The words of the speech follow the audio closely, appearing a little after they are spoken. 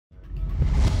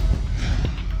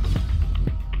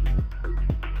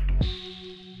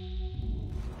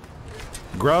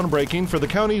Groundbreaking for the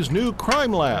county's new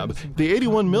crime lab. The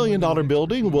 $81 million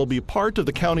building will be part of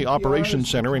the County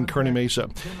Operations Center in Kearney Mesa.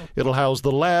 It'll house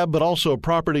the lab, but also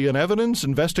property and evidence,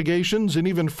 investigations, and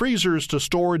even freezers to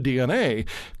store DNA,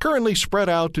 currently spread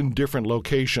out in different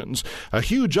locations. A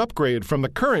huge upgrade from the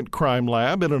current crime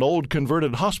lab in an old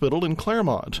converted hospital in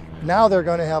Claremont. Now they're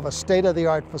going to have a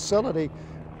state-of-the-art facility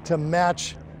to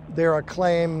match their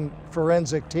acclaimed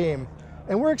forensic team.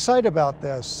 And we're excited about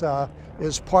this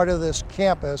as part of this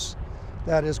campus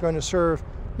that is going to serve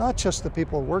not just the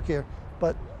people who work here,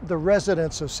 but the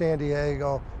residents of San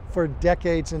Diego for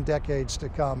decades and decades to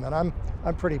come. And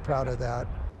I'm pretty proud of that.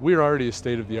 We're already a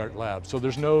state-of-the-art lab, so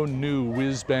there's no new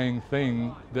whiz-bang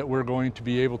thing that we're going to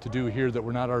be able to do here that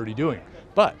we're not already doing.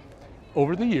 But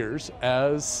over the years,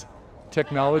 as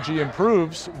technology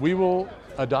improves, we will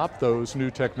adopt those new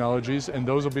technologies, and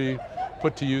those will be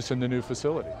put to use in the new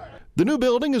facility. The new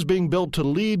building is being built to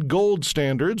LEED Gold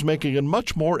standards, making it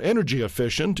much more energy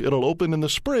efficient. It'll open in the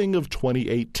spring of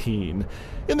 2018.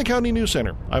 In the County News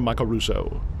Center, I'm Michael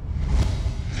Russo.